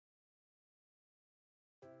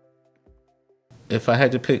If I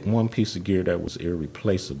had to pick one piece of gear that was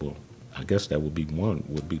irreplaceable, I guess that would be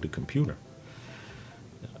the computer.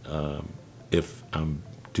 If I'm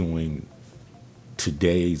doing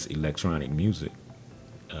today's electronic music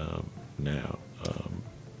now,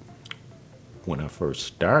 when I first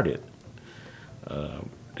started,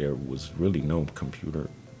 there was really no computer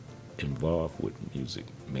involved with music,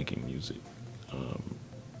 making music.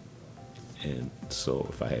 And so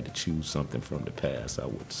if I had to choose something from the past, I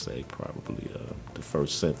would say probably the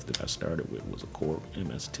first synth that I started with was a Core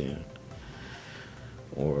MS-10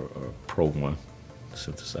 or a Pro 1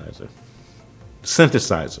 synthesizer.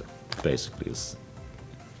 Synthesizer, basically,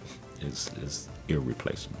 is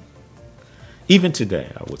irreplaceable. Even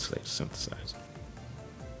today, I would say synthesizer.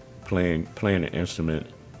 Playing an instrument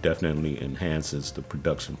definitely enhances the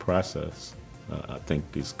production process. I think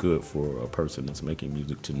it's good for a person that's making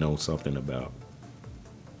music to know something about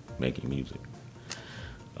making music.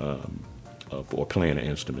 Or playing an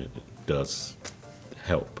instrument does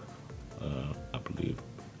help, I believe.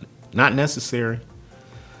 Not necessary.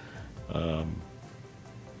 A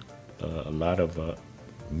lot of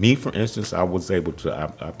me, for instance, I was able to.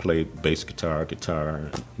 I played bass guitar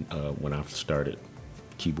when I started,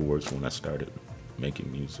 keyboards when I started making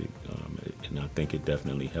music, and I think it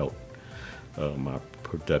definitely helped my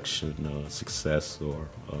production success, or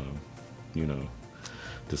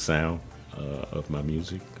the sound of my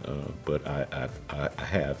music. But I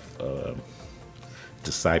have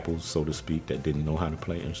disciples, so to speak, that didn't know how to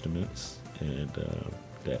play instruments, and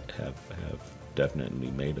that have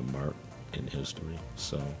definitely made a mark in history.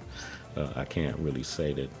 So I can't really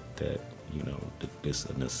say that it's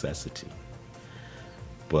a necessity,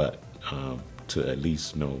 but to at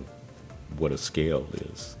least know what a scale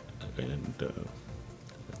is, and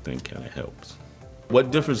I think kind of helps.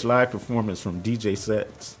 What differs live performance from DJ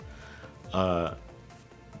sets?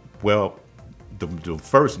 Well, the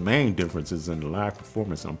first main difference is in the live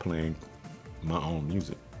performance, I'm playing my own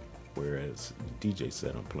music, whereas DJ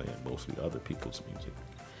set, I'm playing mostly other people's music.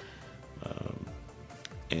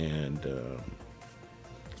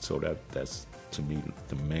 So that's, to me,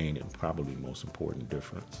 the main and probably most important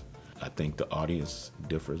difference. I think the audience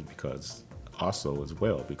differs because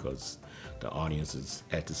the audience is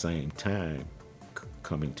at the same time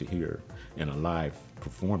coming to hear in a live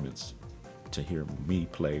performance to hear me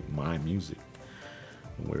play my music,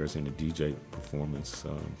 whereas in a DJ performance,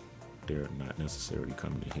 they're not necessarily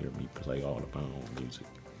coming to hear me play all of my own music.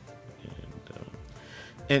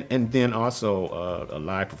 And then also a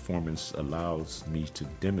live performance allows me to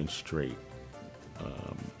demonstrate,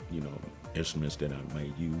 instruments that I may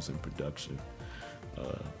use in production.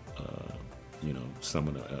 Some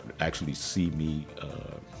of the actually see me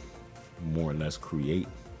more or less create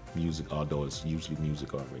music, although it's usually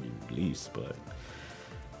music already released. But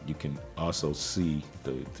you can also see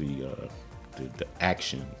the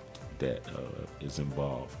action that is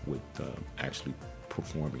involved with actually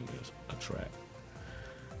performing a track.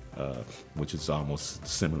 Which is almost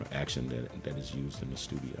similar action that is used in the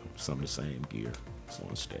studio. Some of the same gear is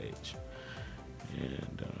on stage.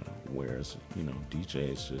 And whereas,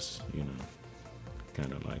 DJ is just,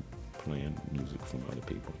 kind of like playing music from other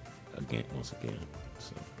people, once again.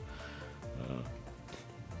 So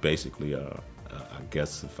basically, I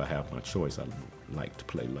guess if I have my choice, I like to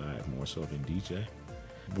play live more so than DJ.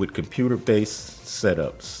 With computer-based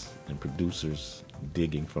setups and producers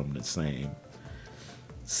digging from the same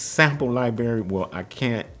sample library, well, I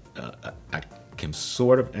can't. I can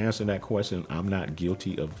sort of answer that question. I'm not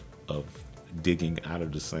guilty of digging out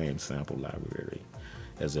of the same sample library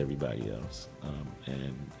as everybody else,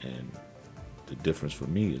 and the difference for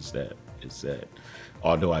me is that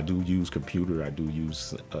although I do use computer, I do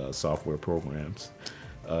use software programs,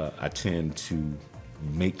 I tend to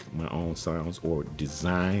make my own sounds or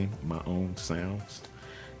design my own sounds,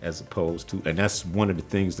 as opposed to, and that's one of the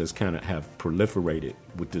things that's kind of have proliferated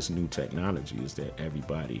with this new technology, is that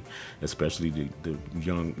everybody, especially the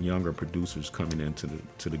younger producers coming into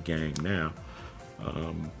the game now,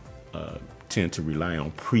 tend to rely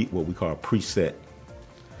on what we call preset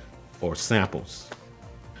or samples.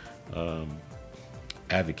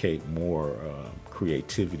 Advocate more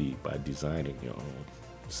creativity by designing your own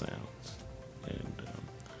sounds,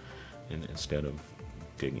 and instead of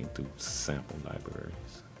digging through sample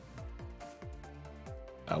libraries.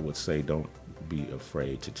 I would say don't be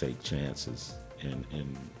afraid to take chances, and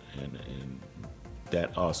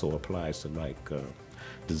that also applies to like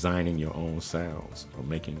designing your own sounds or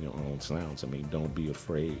making your own sounds. I mean, don't be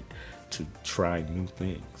afraid to try new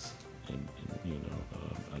things, and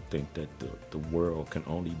I think that the world can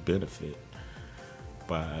only benefit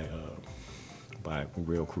by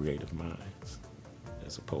real creative minds.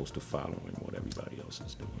 as opposed to following what everybody else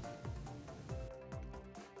is doing.